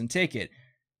fishiness and take it.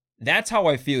 That's how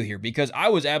I feel here, because I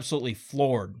was absolutely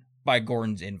floored by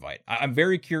Gordon's invite. I'm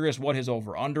very curious what his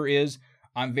over-under is.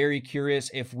 I'm very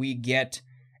curious if we get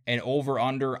an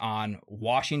over-under on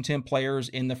Washington players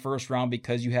in the first round,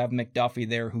 because you have McDuffie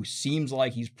there, who seems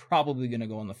like he's probably going to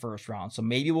go in the first round. So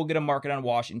maybe we'll get a market on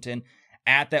Washington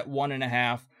at that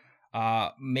 1.5.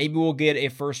 Maybe we'll get a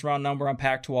first-round number on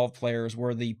Pac-12 players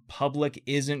where the public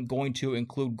isn't going to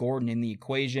include Gordon in the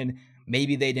equation.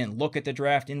 Maybe they didn't look at the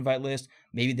draft invite list.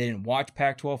 Maybe they didn't watch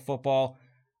Pac-12 football.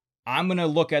 I'm going to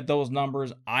look at those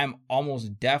numbers. I'm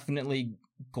almost definitely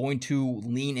going to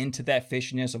lean into that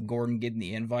fishiness of Gordon getting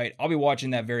the invite. I'll be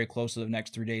watching that very closely the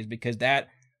next 3 days, because that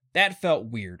felt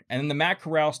weird. And then the Matt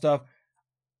Corral stuff,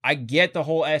 I get the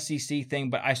whole SEC thing,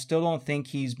 but I still don't think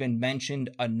he's been mentioned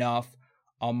enough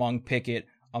among Pickett,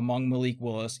 among Malik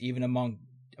Willis, even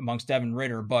amongst Devin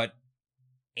Ritter. But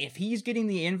if he's getting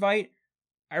the invite,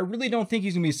 I really don't think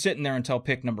he's going to be sitting there until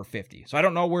pick number 50. So I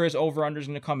don't know where his over-under is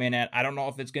going to come in at. I don't know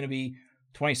if it's going to be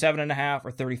 27.5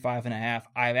 or 35.5.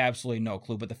 I have absolutely no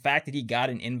clue. But the fact that he got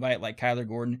an invite like Kyler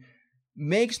Gordon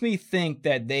makes me think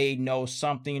that they know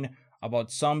something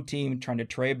about some team trying to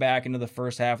trade back into the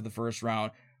first half of the first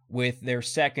round with their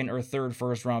second or third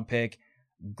first-round pick,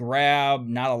 grab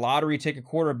not a lottery ticket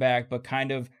quarterback, but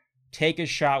kind of take a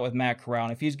shot with Matt Corral.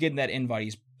 And if he's getting that invite,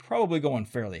 he's probably going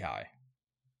fairly high.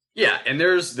 Yeah, and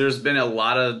there's been a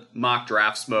lot of mock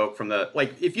draft smoke from the,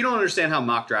 like, if you don't understand how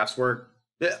mock drafts work,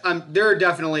 there are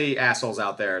definitely assholes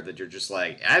out there that you're just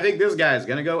like, I think this guy is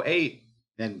going to go 8,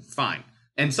 and fine.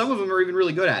 And some of them are even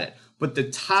really good at it. But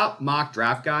the top mock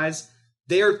draft guys,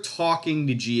 they are talking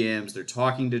to GMs, they're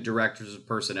talking to directors of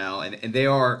personnel, and they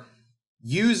are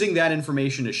using that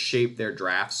information to shape their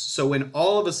drafts. So when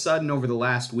all of a sudden over the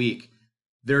last week,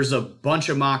 there's a bunch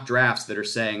of mock drafts that are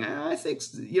saying, I think,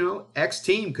 X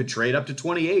team could trade up to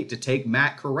 28 to take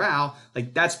Matt Corral.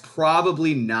 Like, that's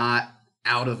probably not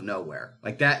out of nowhere.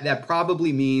 Like, that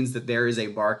probably means that there is a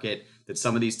market that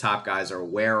some of these top guys are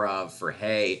aware of for,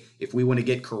 hey, if we want to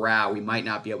get Corral, we might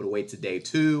not be able to wait to day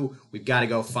 2. We've got to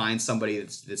go find somebody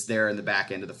that's there in the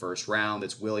back end of the first round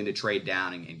that's willing to trade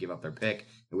down and give up their pick,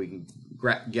 and we can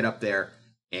get up there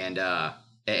and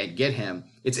get him.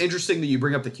 It's interesting that you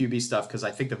bring up the QB stuff, because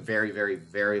I think the very, very,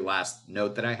 very last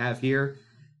note that I have here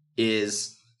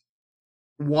is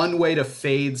one way to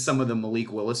fade some of the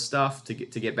Malik Willis stuff to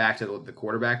get back to the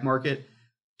quarterback market.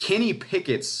 Kenny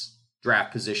Pickett's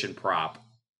draft position prop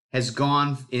has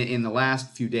gone in the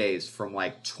last few days from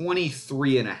like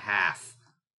 23.5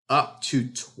 up to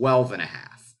 12.5.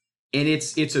 And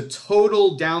it's a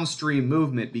total downstream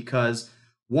movement, because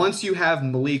once you have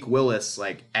Malik Willis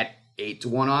like at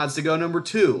 8-1 odds to go number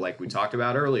 2, like we talked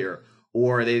about earlier,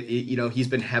 or he's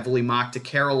been heavily mocked to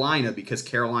Carolina because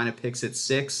Carolina picks at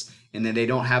 6, and then they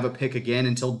don't have a pick again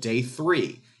until day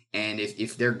 3. And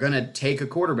if they're going to take a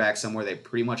quarterback somewhere, they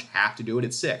pretty much have to do it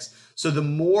at 6. So the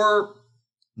more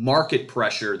market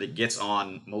pressure that gets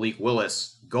on Malik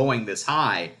Willis going this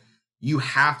high, you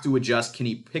have to adjust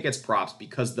Kenny Pickett's props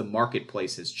because the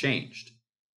marketplace has changed.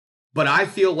 But I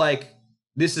feel like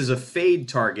this is a fade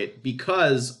target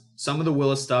because some of the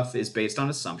Willis stuff is based on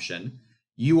assumption.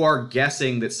 You are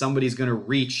guessing that somebody's going to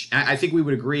reach. I think we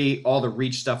would agree, all the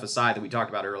reach stuff aside that we talked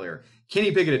about earlier,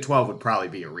 Kenny Pickett at 12 would probably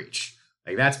be a reach.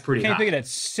 Like, that's pretty high. Kenny Pickett at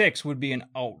 6 would be an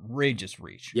outrageous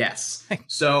reach. Yes.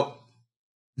 So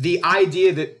the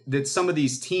idea that some of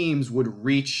these teams would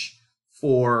reach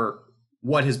for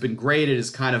what has been graded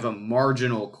as kind of a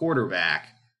marginal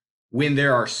quarterback when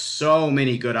there are so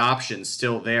many good options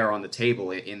still there on the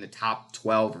table in the top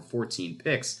 12 or 14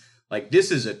 picks, like,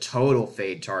 this is a total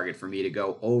fade target for me to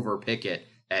go over Pickett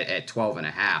at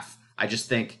 12.5. I just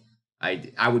think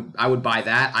I would buy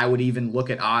that. I would even look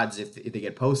at odds if they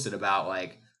get posted about,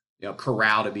 like,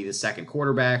 Corral to be the second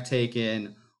quarterback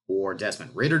taken, or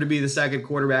Desmond Ridder to be the second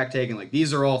quarterback taken. Like,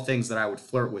 these are all things that I would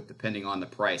flirt with depending on the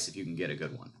price if you can get a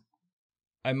good one.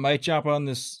 I might jump on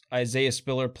this Isaiah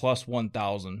Spiller plus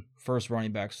 1,000 first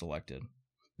running back selected.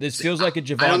 This feels like a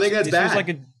Javonte. I don't think that's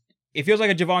bad. It feels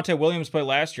like a Javonte Williams play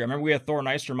last year. I remember we had Thor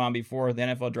Nystrom on before the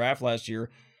NFL draft last year,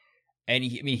 and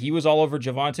he was all over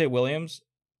Javonte Williams,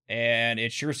 and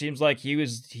it sure seems like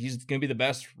he's going to be the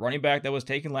best running back that was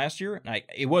taken last year. And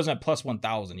it wasn't a plus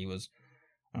 1,000. He was,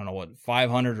 I don't know what,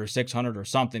 500 or 600 or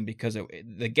something, because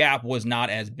the gap was not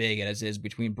as big as is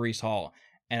between Breece Hall,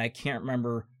 and I can't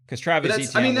remember. Because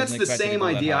Travis Etienne, that's the same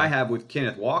idea I have with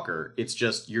Kenneth Walker. It's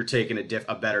just you're taking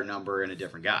a better number and a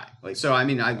different guy. Like, so I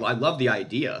love the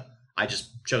idea. I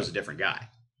just chose a different guy.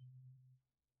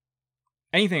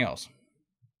 Anything else?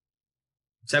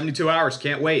 72 hours.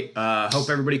 Can't wait. Hope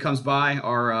everybody comes by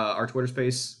our Twitter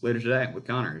space later today with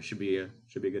Connor. It should be a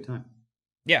good time.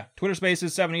 Yeah, Twitter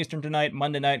Spaces, 7 Eastern tonight,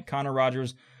 Monday night. Connor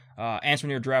Rogers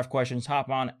answering your draft questions. Hop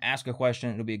on, ask a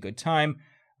question. It'll be a good time.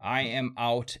 I am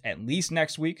out at least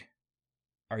next week.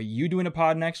 Are you doing a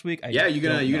pod next week? Yeah, you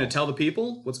gonna tell the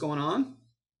people what's going on?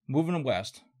 Moving them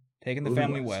west, taking the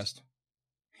family west.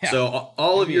 Yeah. So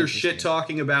all of your shit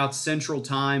talking about Central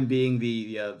Time being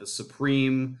the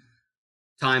supreme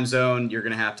time zone, you're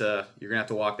gonna have to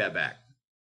walk that back.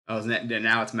 Oh,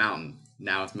 now it's Mountain.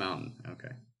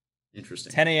 Okay,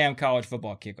 interesting. 10 a.m. college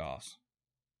football kickoffs.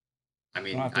 I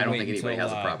mean, I don't think anybody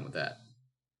has a problem with that.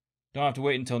 Don't have to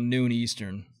wait until noon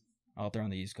Eastern out there on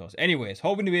the East Coast. Anyways,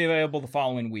 hoping to be available the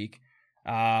following week.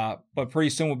 But pretty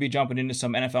soon we'll be jumping into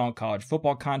some NFL and college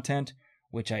football content,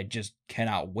 which I just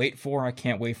cannot wait for. I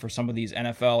can't wait for some of these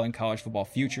NFL and college football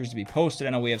futures to be posted. I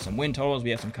know we have some win totals. We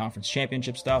have some conference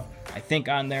championship stuff, I think,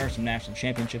 on there, some national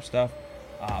championship stuff.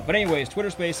 But anyways, Twitter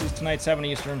Spaces tonight, 7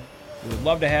 Eastern. We would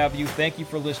love to have you. Thank you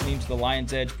for listening to The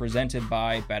Lion's Edge presented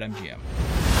by BetMGM.